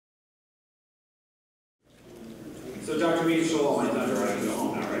So Dr. Mead stole all my thunder, I can go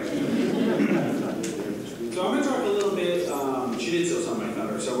home now, right? So I'm going to talk a little bit, she did steal some of my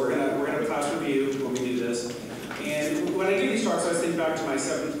thunder, so we're gonna have a class review when we do this. And when I give these talks, I think back to my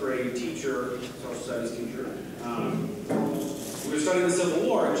 7th grade teacher, social studies teacher. We were studying the Civil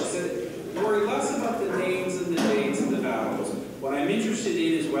War, and she said, worry less about the names and the dates and the battles. What I'm interested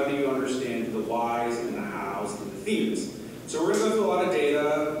in is whether you understand the whys and the hows and the themes. So we're going to go through a lot of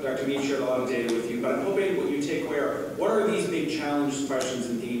data. Dr. Mead shared a lot of data with you, but I'm hoping what you take away are, what are these big challenges, questions,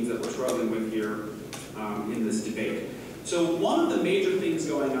 and themes that we're struggling with here in this debate? So one of the major things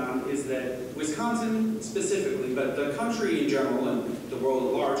going on is that Wisconsin specifically, but the country in general and the world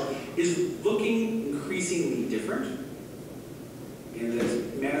at large, is looking increasingly different. And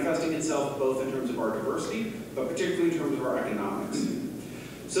it's manifesting itself both in terms of our diversity, but particularly in terms of our economics.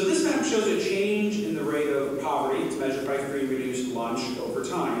 So this map shows a change in the rate of poverty. It's measured by free reduced lunch over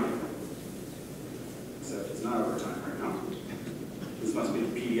time. Except it's not over time right now. This must be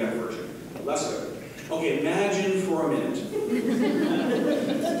the PDF version. Let's go. Okay, imagine for a minute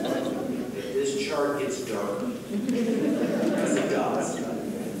that this chart gets darker. Because it does.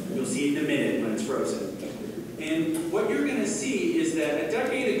 You'll see it in a minute when it's frozen. And what you're going to see is that a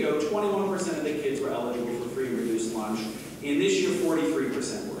decade ago, 21% of the kids were eligible for free reduced lunch. And this year,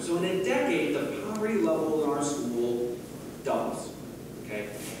 43% were. So in a decade, the poverty level in our school doubles. Okay?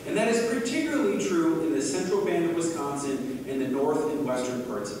 And that is particularly true in the central band of Wisconsin and the north and western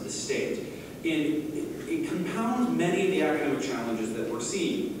parts of the state. And it compounds many of the academic challenges that we're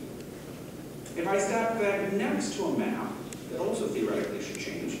seeing. If I step back next to a map that also theoretically should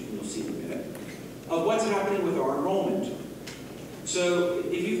change, and you'll see in a minute, of what's happening with our enrollment. So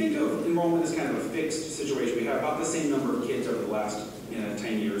if you think of enrollment as kind of a fixed situation, we have about the same number of kids over the last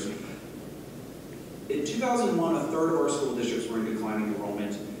 10 years. In 2001, a third of our school districts were in declining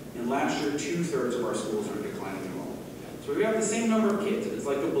enrollment, and last year, 2/3 of our schools are in declining enrollment. So we have the same number of kids. It's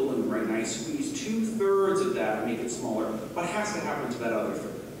like a balloon, right? And I squeeze 2/3 of that and make it smaller. What has to happen to that other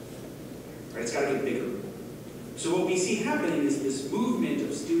third? Right? It's got to get bigger. So what we see happening is this movement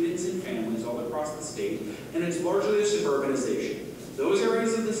of students and families all across the state, and it's largely a suburbanization. Those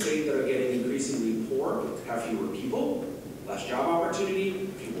areas of the state that are getting increasingly poor have fewer people, less job opportunity,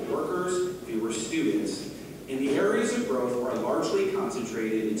 fewer workers, fewer students. And the areas of growth are largely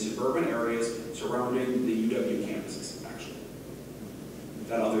concentrated in suburban areas surrounding the UW campuses, actually.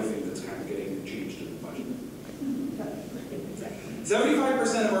 That other thing that's kind of getting changed in the budget.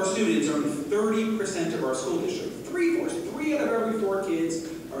 75% of our students are in 30% of our school districts. 3 out of every 4 kids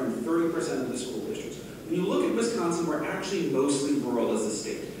are in 30% of the school districts. When you look at Wisconsin, we're actually mostly rural as a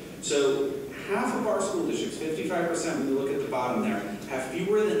state. So half of our school districts, 55%, when you look at the bottom there, have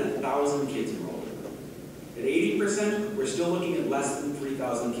fewer than 1,000 kids enrolled. At 80%, we're still looking at less than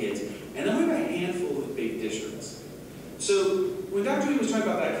 3,000 kids. And then we have a handful of big districts. So when Dr. Lee was talking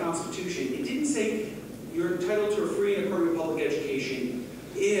about that constitution, it didn't say you're entitled to a free and appropriate public education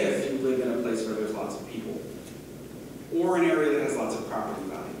if you live in a place where there's lots of people, or an area that has lots of property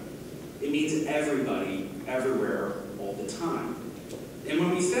value. It means everybody, everywhere, all the time. And when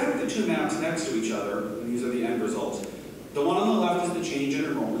we stack the two maps next to each other, and these are the end results, the one on the left is the change in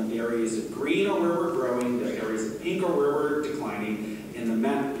enrollment. The areas of green are where we're growing, the areas of pink are where we're declining, and the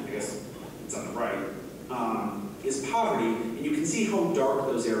map, I guess it's on the right, is poverty, and you can see how dark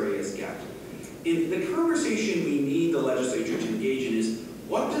those areas get. In the conversation we need the legislature to engage in is,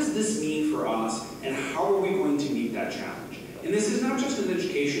 what does this mean for us, and how are we going to meet that challenge? And this is not just an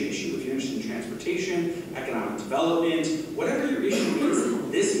education issue. If you're interested in transportation, economic development, whatever your issue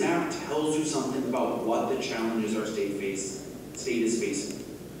is, this map tells you something about what the challenges our state is facing.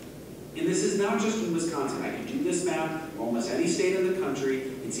 And this is not just in Wisconsin. I can do this map for almost any state in the country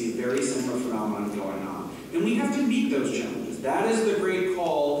and see a very similar phenomenon going on. And we have to meet those challenges. That is the great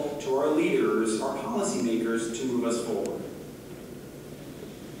call to our leaders, our policymakers, to move us forward.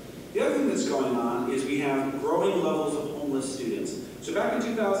 The other thing that's going on is we have growing levels of homeless students. So back in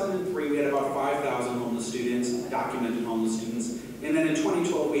 2003, we had about 5,000 homeless students, documented homeless students. And then in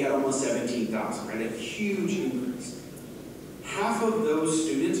 2012, we had almost 17,000, right? A huge increase. Half of those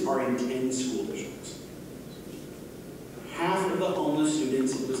students are in 10 school districts. Half of the homeless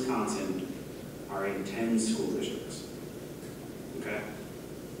students in Wisconsin are in 10 school districts. Okay?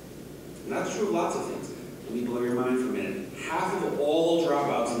 And that's true of lots of things. Let me blow your mind for a minute. Half of all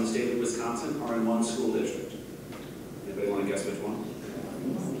dropouts in the state of Wisconsin are in one school district. Anybody want to guess which one?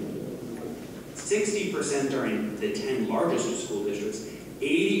 60% are in the 10 largest school districts.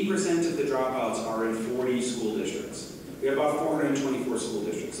 80% of the dropouts are in 40 school districts. We have about 424 school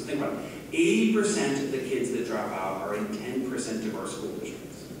districts. So think about it. 80% of the kids that drop out are in 10% of our school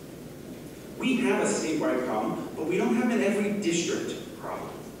districts. We have a statewide problem, but we don't have an every district problem.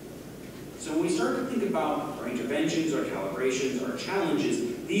 So when we start to think about our interventions, our calibrations, our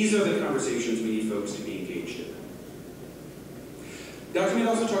challenges, these are the conversations we need folks to be engaged in. Dr. Mead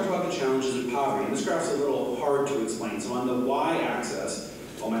also talked about the challenges of poverty, and this graph's a little hard to explain. So on the y-axis,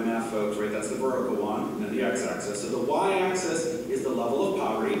 all my math folks, right, that's the vertical one, and then the x-axis. So the y-axis is the level of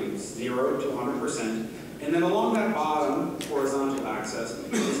poverty, 0 to 100%, and then along that bottom horizontal axis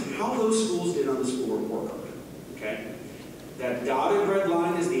is how those schools did on the school report card, okay? That dotted red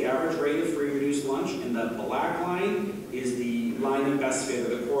line is the average rate of free reduced lunch, and the black line is the line of best fit,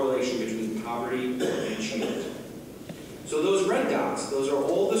 or the correlation between poverty and achievement. So those red dots, those are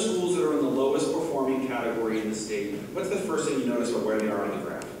all the schools that are in the lowest performing category in the state. What's the first thing you notice about where they are on the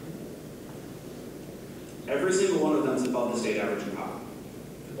graph? Every single one of them is above the state average in poverty.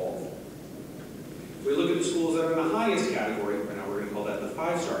 All of them. If we look at the schools that are in the highest category, right now we're going to call that the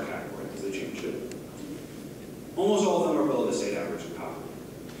 5-star category because they changed it. Almost all of them are below the state average in poverty.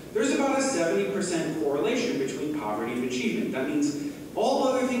 There's about a 70% correlation between poverty and achievement. That means all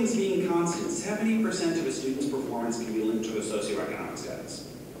other things being constant, 70% of a student's performance can be linked to their socioeconomic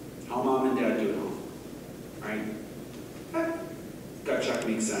status. How mom and dad do at home, right? That gut check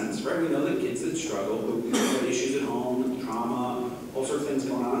makes sense, right? We know that kids that struggle, who have issues at home, trauma, all sorts of things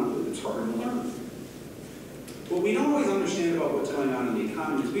going on, it's harder to learn. What we don't always understand about what's going on in the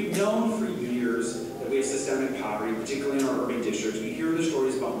economy is we've known for years that we have systemic poverty, particularly in our urban districts. We hear the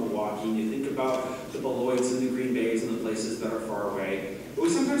stories about Milwaukee, and you think about the Beloits and the Green Bays and the places that are far away. But we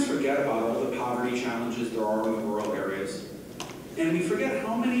sometimes forget about all the poverty challenges there are in the rural areas. And we forget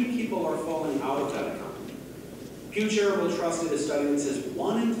how many people are falling out of that economy. Pew Charitable Trust did a study that says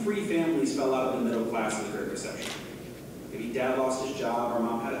 1 in 3 families fell out of the middle class in the Great Recession. Maybe dad lost his job, or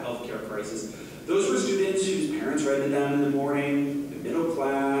mom had a healthcare crisis. Those were students whose parents read to them in the morning, the middle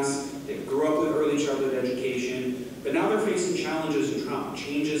class, they grew up with early childhood education, but now they're facing challenges and trauma,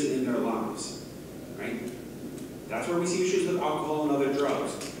 changes in their lives, right? That's where we see issues with alcohol and other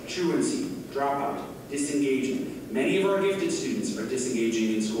drugs, truancy, dropout, disengagement. Many of our gifted students are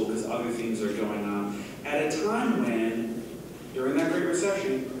disengaging in school because other things are going on. At a time when, during that Great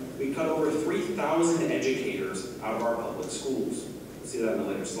Recession, we cut over 3,000 educators out of our public schools. We'll see that in a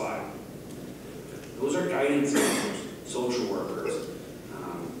later slide. Those are guidance counselors, social workers,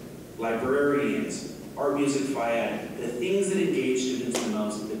 librarians, art, music, phy-ed. The things that engage students the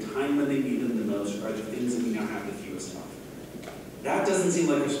most, at the time when they need them the most, are the things that we now have the fewest of. That doesn't seem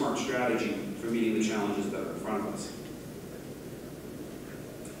like a smart strategy for meeting the challenges that are in front of us.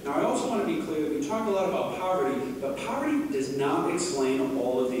 Now, I also want to be clear that we talk a lot about poverty, but poverty does not explain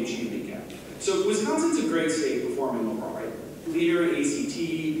all of the achievement gap. So Wisconsin's a great state performing overall, right? Leader in ACT,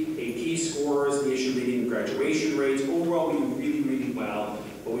 AP scores, nation-leading graduation rates. Overall, we do really, really well,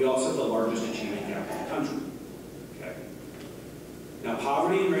 but we also have the largest achievement gap in the country. Okay. Now,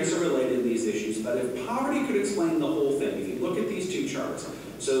 poverty and race are related to these issues, but if poverty could explain the whole thing, if you look at these two charts,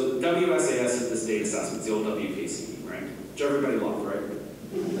 so WSAS is the state assessments, the old WKCE, right? Which everybody loved, right?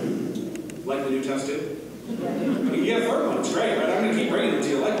 Like the new test too? You get a third one, it's great, right? I'm going to keep bringing it to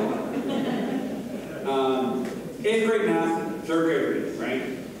you like one. 8th grade math, 3rd grade reading,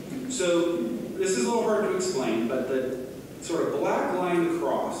 right? So this is a little hard to explain, but the sort of black line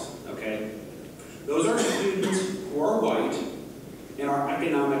across, okay, those are students who are white and are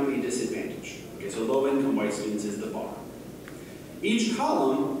economically disadvantaged. Okay, so low-income white students is the bar. Each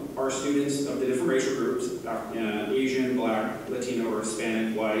column are students of the different racial groups, Asian, Black, Latino, or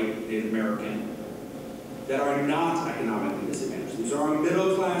Hispanic, White, Native American, that are not economically disadvantaged. These are our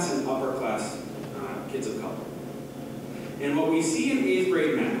middle class and upper class kids of color. And what we see in 8th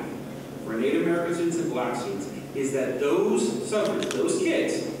grade math for Native American students and Black students is that those subgroups, those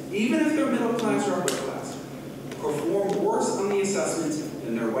kids, even if they're middle class or upper class, perform worse on the assessments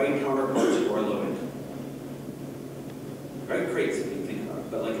than their white counterparts who are low income. Right? Crazy when you think about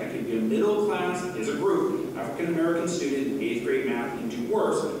it. But like I could be a middle class as a group, African American student in 8th grade math can do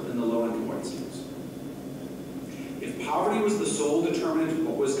worse than the low income white students. If poverty was the sole determinant of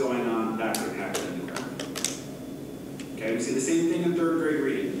what was going on, that could happen in the graph. Okay, we see the same thing in 3rd grade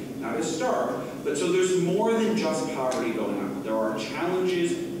reading. Not as stark, but so there's more than just poverty going on. There are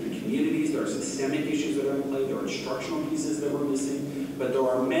challenges in communities, there are systemic issues that are in play, there are instructional pieces that we're missing, but there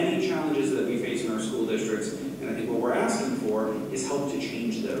are many challenges that we face in our school districts, and I think what we're asking for is help to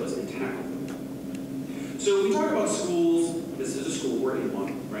change those and tackle them. So we talk about schools, this is a school, we're in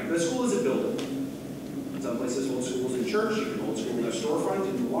one, right? But a school is a building. Some places hold schools in church, you can hold school in a storefront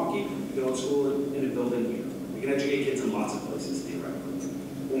in Milwaukee, you can hold school in a building here. We can educate kids in lots of places, theoretically.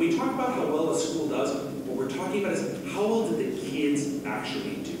 When we talk about how well a school does, what we're talking about is how well did the kids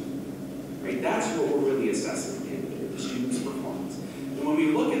actually do? Right? right? That's what we're really assessing in the students' performance. And when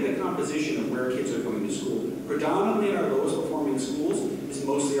we look at the composition of where kids are going to school, predominantly in our lowest performing schools is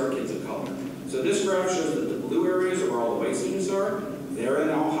mostly our kids of color. So this graph shows that the blue areas are where all the white students are. They're in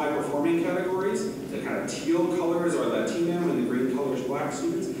all high performing categories. The kind of teal colors are Latino and the green colors black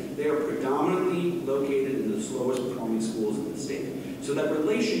students. They are predominantly located in the lowest performing schools in the state. So that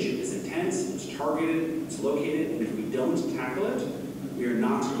relationship is intense, it's targeted, it's located, and if we don't tackle it, we are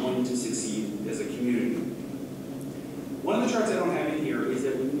not going to succeed as a community. One of the charts I don't have in here is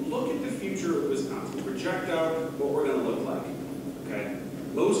that when we look at the future of Wisconsin, project out what we're going to look like. Okay?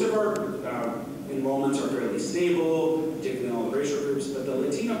 Most of our enrollments are fairly stable, particularly in all the racial groups, but the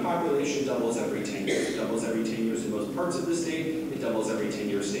Latino population doubles every 10 years. It doubles every 10 years in most parts of the state, it doubles every 10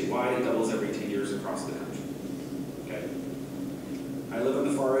 years statewide, it doubles every 10 years across the country. Okay? I live on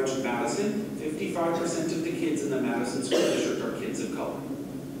the far edge of Madison. 55% of the kids in the Madison School District are kids of color.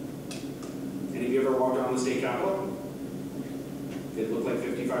 Any of you ever walked around the state capitol? It looked like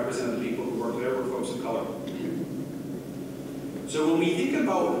 55% of the people who worked there were folks of color. So when we think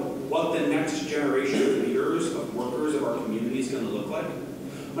about what the next generation of leaders, of workers of our community is going to look like,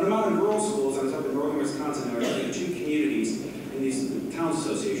 when I'm out in rural schools, I was up in northern Wisconsin, I was looking at 2 communities in these towns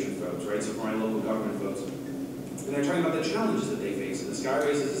association folks, right? So for my local government folks. And they're talking about the challenges that they face. And this guy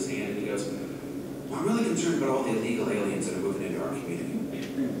raises his hand and he goes, well, I'm really concerned about all the illegal aliens that are moving into our community.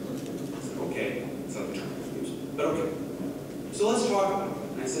 I said, okay, that's not the term I used, but okay. So let's talk about it.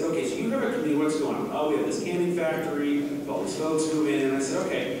 And I said, okay, so you have a community, what's going on? Oh, we have this canning factory, all these folks move in, and I said,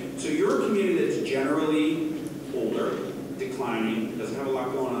 okay, so you're a community that's generally older, declining, doesn't have a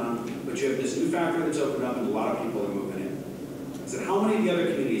lot going on, but you have this new factory that's opened up and a lot of people are moving in. I said, how many of the other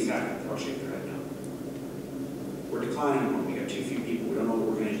communities have it? I'll shake their head now. We're declining more, we got too few people, we don't know what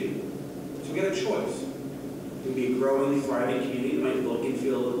we're going to do. So we got a choice. It would be a growing, thriving community that might look and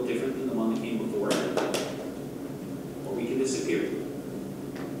feel a little different than the one that came before it. Or we can disappear.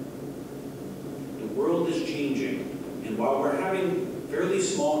 The world is changing, and while we're having fairly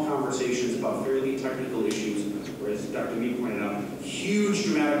small conversations about fairly technical issues, where as Dr. Mead pointed out, huge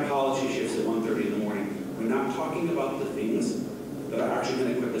dramatic policy shifts at 1:30 in the morning, we're not talking about the things that are actually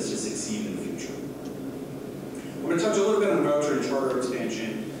going to equip us to succeed in the future. I'm going to touch a little bit on voucher and charter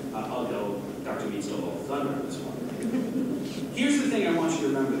expansion. I'll go, Dr. Mead stole all the thunder on this one. Here's the thing I want you to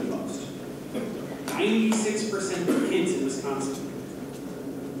remember the most. 96% of kids in Wisconsin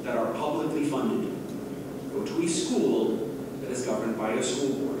that are publicly funded go to a school that is governed by a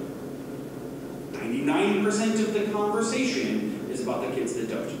school board. 99% of the conversation is about the kids that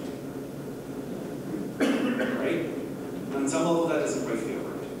don't. Right? On some level, that doesn't quite feel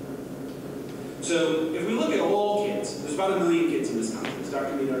right. So if we look at all kids, there's about 1 million kids in Wisconsin. As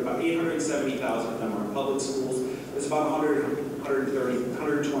Dr. Mead noted, about 870,000 of them are in public schools. There's about 120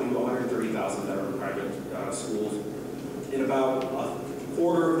 to 130,000 that are in private schools. And about a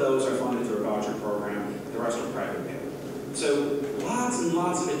quarter of those are funded through a voucher program. The rest are private pay. So lots and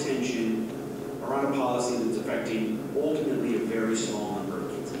lots of attention around a policy that's affecting ultimately a very small number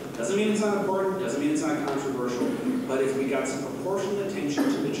of kids. Doesn't mean it's not important, doesn't mean it's not controversial, but if we got some proportional attention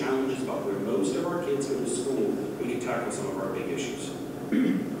to the challenges about where most of our kids go to school, we can tackle some of our big issues.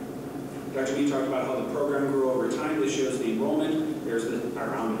 Dr. Mead talked about how the program grew over time. This shows the enrollment. There's the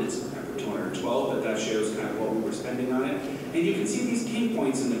around it's 212, but that shows kind of what we were spending on it. And you can see these king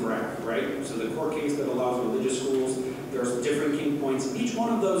points in the graph, right? So the court case that allows religious schools, there's different king points. Each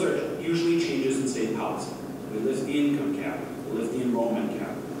one of those are usually changes in state policy. We lift the income cap, we lift the enrollment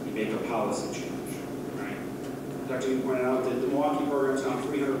cap, we make a policy change, right? Dr. Mead pointed out that the Milwaukee program is now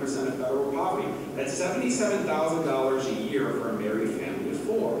 300% of federal poverty. That's $77,000 a year for a married family of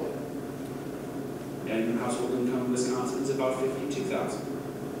 4. And household income in Wisconsin is about $52,000.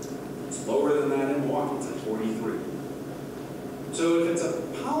 It's lower than that in Milwaukee, it's at 43. So if it's a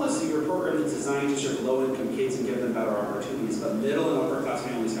policy or program that's designed to serve low-income kids and give them better opportunities, but middle and upper-class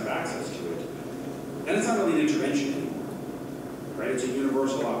families have access to it, then it's not really an intervention anymore, right? It's a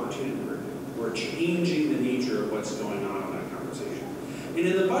universal opportunity. We're changing the nature of what's going on in that conversation. And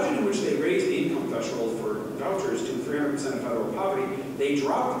in the budget in which they raised the income threshold for vouchers to 300% of federal poverty, they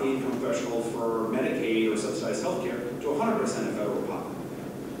dropped the income threshold for Medicaid or subsidized health care to 100% of federal poverty.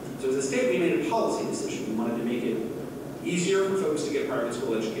 So as a state, we made a policy decision. We wanted to make it easier for folks to get private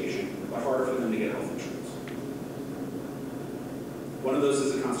school education, but harder for them to get health insurance. One of those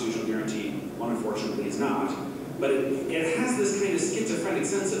is a constitutional guarantee. One, unfortunately, is not. But it has this kind of schizophrenic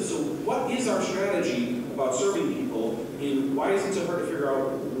sense of, so what is our strategy about serving people, and why is it so hard to figure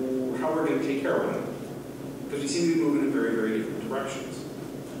out how we're going to take care of them? Because we seem to be moving in very, very different directions.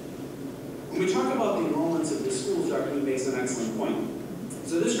 When we talk about the enrollments of the schools, Dr. Mead makes an excellent point.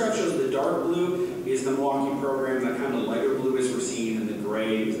 So this graph shows the dark blue is the Milwaukee program, that kind of lighter blue is Racine, and the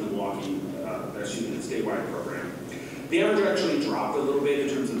gray is the Milwaukee, the statewide program. The average actually dropped a little bit in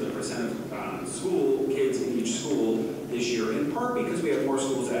terms of the percent of school kids in each school this year, in part because we have more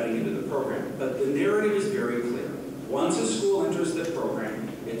schools adding into the program. But the narrative is very clear. Once a school enters the program,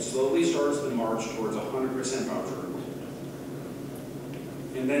 it slowly starts the march towards 100% voucher enrollment.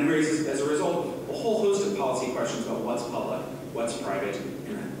 And then raises, as a result, a whole host of policy questions about what's public, what's private,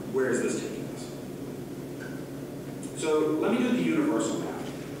 and where is this taking us. So let me do the universal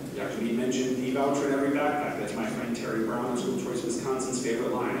math. Dr. Mead mentioned the voucher in every backpack. That's my friend Terry Brown on School Choice Wisconsin's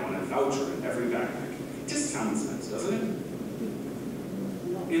favorite line. I want a voucher in every backpack. It just sounds nice, doesn't it?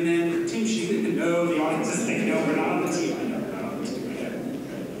 And then Tim Sheehy, no, the audience is thinking, no, we're not on the team. I know, we're not on the team again.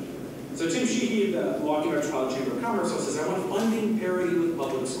 So Tim Sheehy of the Milwaukee Metropolitan Chamber of Commerce says, I want funding parity with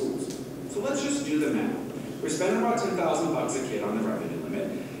public schools. So let's just do the math. We're spending about $10,000 a kid on the revenue limit,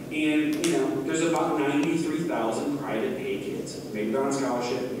 and there's about 93,000 private pay kids. Maybe they're on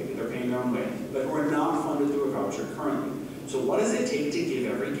scholarship, maybe they're paying their own way, but we're not funded through a voucher currently. So what does it take to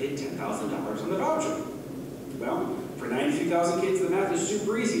give every kid $10,000 on the voucher? Well, for 93,000 kids, the math is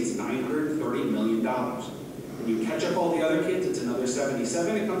super easy. It's $930 million. When you catch up all the other kids, it's another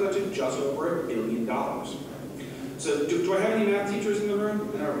 77. It comes out to just over $1 billion. So do I have any math teachers in the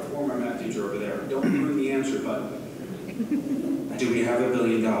room? I have a former math teacher over there. Don't ruin the answer, but do we have $1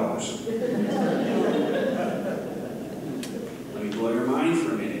 billion? Let me blow your mind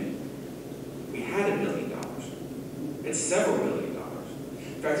for a minute. We had $1 billion. It's several $1 billion.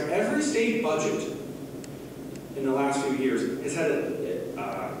 In fact, every state budget in the last few years has had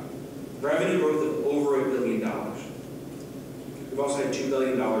a revenue growth of over $1 billion. We've also had $2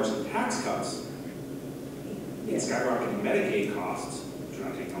 billion in tax cuts and skyrocketing Medicaid costs, which we're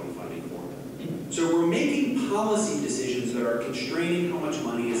not taking all the funding for. So we're making policy decisions that are constraining how much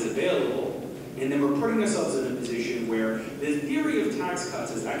money is available, and then we're putting ourselves in a position where the theory of tax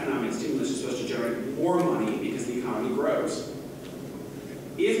cuts as economic stimulus is supposed to generate more money because the economy grows.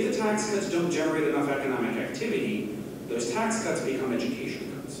 If the tax cuts don't generate enough economic activity, those tax cuts become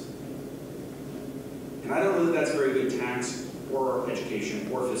education cuts. And I don't know that that's very good tax or education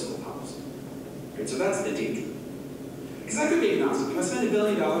or fiscal policy. Right, so that's the danger. Because I could be agnostic. If I spend $1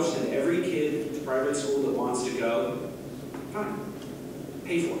 billion to send every kid to private school that wants to go, fine.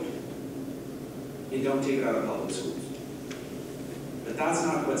 Pay for it. And don't take it out of public schools. But that's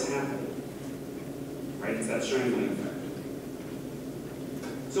not what's happening. Right? It's that strangling effect.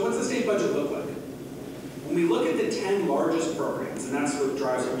 So what's the state budget look like? When we look at the 10 largest programs, and that's what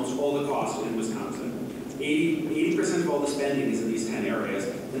drives almost all the costs in Wisconsin, 80% of all the spending is in these 10 areas.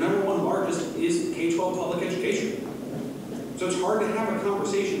 The number one largest is K-12 public education. So it's hard to have a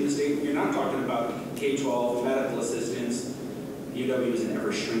conversation in the state when you're not talking about K-12, medical assistance. UW is an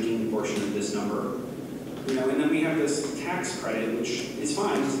ever-shrinking portion of this number. And then we have this tax credit, which is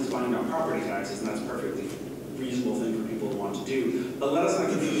fine because it's buying down property taxes, and that's a perfectly reasonable thing for people to want to do. But let us not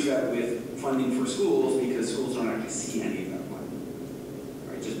confuse that with funding for schools, because schools don't actually see any of that money.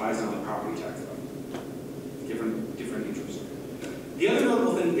 Right? It just buys down the property tax. Different interest. The other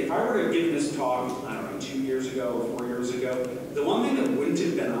notable thing, if I were to have given this talk, I don't know, 2 years ago or 4 years ago, the one thing that wouldn't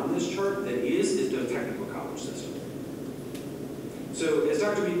have been on this chart that is the technical college system. So as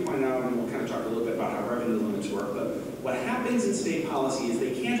Dr. B pointed out, and we'll kind of talk a little bit about how revenue limits work, but what happens in state policy is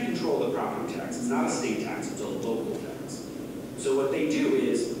they can't control the property tax. It's not a state tax, it's a local tax. So what they do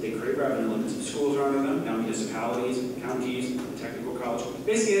is they create revenue limits. The schools are under them, now municipalities, counties, technical college.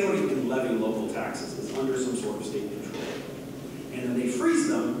 Basically anyone who can levy local taxes is under some sort of state control. And then they freeze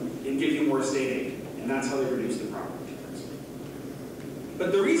them and give you more state aid. And that's how they reduce the property tax.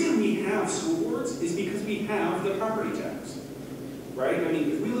 But the reason we have school boards is because we have the property tax. Right? I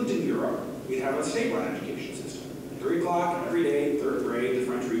mean, if we lived in Europe, we'd have a state-run education system. 3 o'clock every day, 3rd grade, the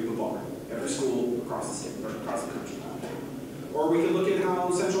French Reap bar. Every school across the state, or across the country. Or we could look at how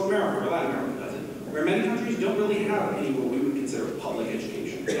Central America or Latin America does it, where many countries don't really have any what we would consider public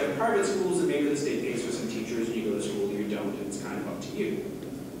education. They have private schools and maybe the state pays for some teachers, and you go to school, you don't, and it's kind of up to you.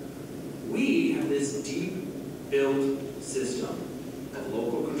 We have this deep-built system of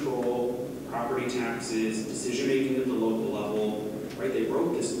local control, property taxes, decision-making at the local level. Right? They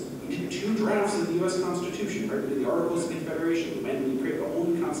wrote this. We did 2 drafts of the U.S. Constitution. Right? We did the Articles of Confederation. We went and we created our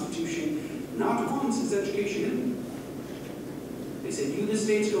own Constitution. Not once is education in there. They said, you, the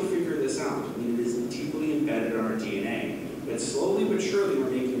states, go figure this out. I mean, it is deeply embedded in our DNA. But slowly but surely,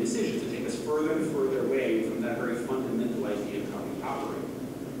 we're making decisions to take us further and further away from that very fundamental idea of how we operate.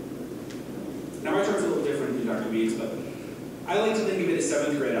 Now, my chart's a little different than Dr. B's, but I like to think of it as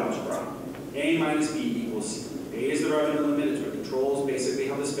 7th grade algebra. A minus B equals C. A is the revenue limit, it's what controls basically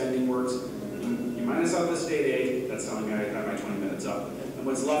how the spending works. You minus out the state aid, that's telling me I have my 20 minutes up, and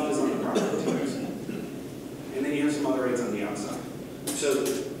what's left is on the property tax. And then you have some other rates on the outside. So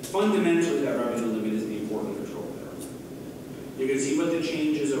fundamentally, that revenue limit is the important control there. You can see what the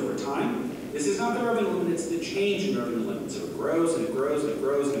change is over time. This is not the revenue limit, it's the change in revenue limit. So it grows and it grows and it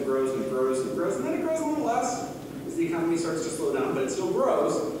grows and it grows and it grows and it grows, and then it grows a little less as the economy starts to slow down, but it still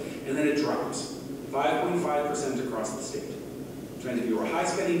grows, and then it drops. 5.5% across the state. Which means if you were a high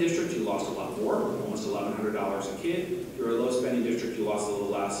spending district, you lost a lot more, almost $1,100 a kid. If you were a low spending district, you lost a little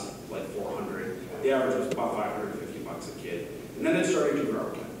less, like $400. The average was about $550 a kid. And then it started to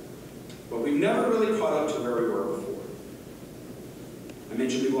grow again. But we've never really caught up to where we were before. I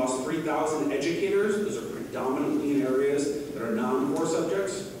mentioned we've lost 3,000 educators. Those are predominantly in areas that are non-core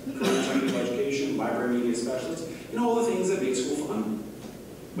subjects, current technical education, library media specialists, and all the things that make school fun.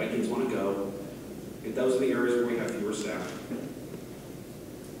 My kids want to go. And those are the areas where we have fewer staff.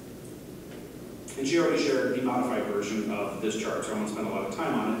 And she already shared the modified version of this chart, so I won't spend a lot of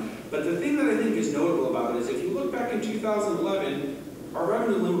time on it. But the thing that I think is notable about it is if you look back in 2011, our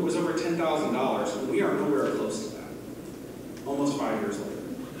revenue limit was over $10,000, and we are nowhere close to that, almost 5 years later.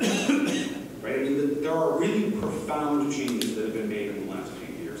 Right? I mean, there are really profound changes that have been made in the last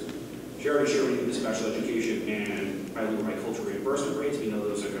few years. She already shared with you the special education and bicultural reimbursement rates. We know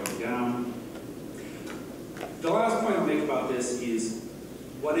those are going down. The last point I'll make about this is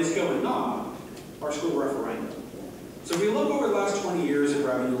what is going on are school referenda. So if we look over the last 20 years at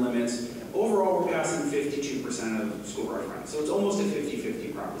revenue limits, overall we're passing 52% of school referenda. So it's almost a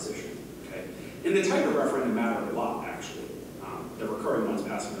 50-50 proposition. Okay? And the type of referendum matter a lot, actually. The recurring ones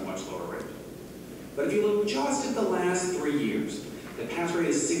passing at a much lower rate. But if you look just at the last 3 years, the pass rate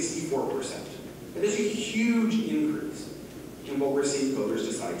is 64%. That is a huge increase in what we're seeing voters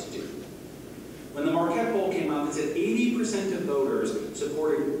decide to do. When the Marquette poll came out, it said 80% of voters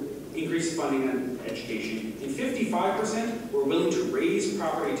supported increased funding on education, and 55% were willing to raise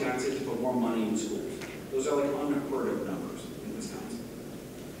property taxes to put more money in schools. Those are like unheard of numbers in Wisconsin.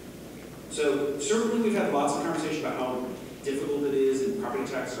 So certainly we've had lots of conversation about how difficult it is, and property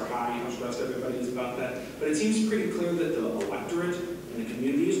taxes are high, how stressed everybody is about that. But it seems pretty clear that the electorate and the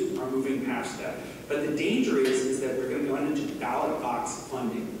communities are moving past that. But the danger is that we're going to go into ballot box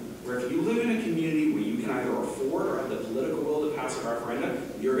funding, where if you live in a community where you can either afford or have the political will to pass a referendum,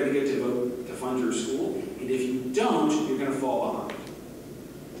 you're going to get to vote to fund your school. And if you don't, you're going to fall behind.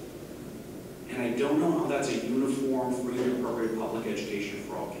 And I don't know how that's a uniform, free, and appropriate public education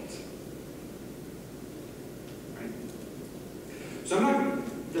for all kids. Right? So I'm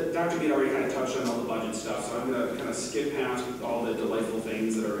not, Dr. Beat already kind of touched on all the budget stuff, so I'm going to kind of skip past all the delightful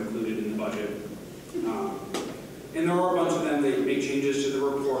things that are included in the budget. And there are a bunch of them that make changes to the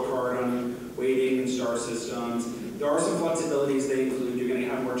report card on weighting and star systems. There are some flexibilities they include. You're going to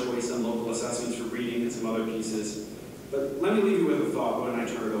have more choice on local assessments for reading and some other pieces. But let me leave you with a thought when I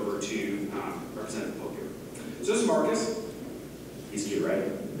turn it over to Representative Pope here. So this is Marcus. He's cute, right?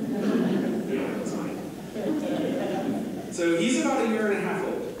 Yeah, that's fine. So he's about 1.5 years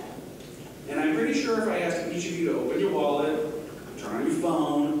old. And I'm pretty sure if I asked each of you to open your wallet, turn on your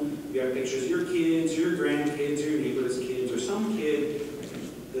phone, you have pictures of your kids, your grandkids, your neighbor's kids, or some kid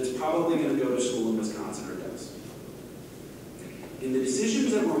that's probably going to go to school in Wisconsin or does. And the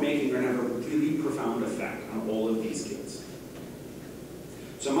decisions that we're making are going to have a really profound effect on all of these kids.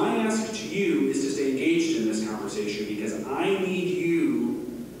 So my ask to you is to stay engaged in this conversation, because I need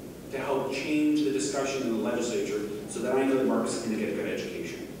you to help change the discussion in the legislature so that I know that Marcus is going to get a good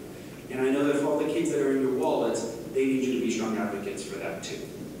education. And I know that for all the kids that are in your wallets, they need you to be strong advocates for that too.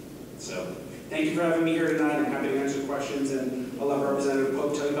 So thank you for having me here tonight. I'm happy to answer questions, and I'll let Representative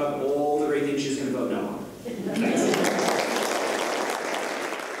Pope tell you about all the great things she's going to vote no on. Thanks.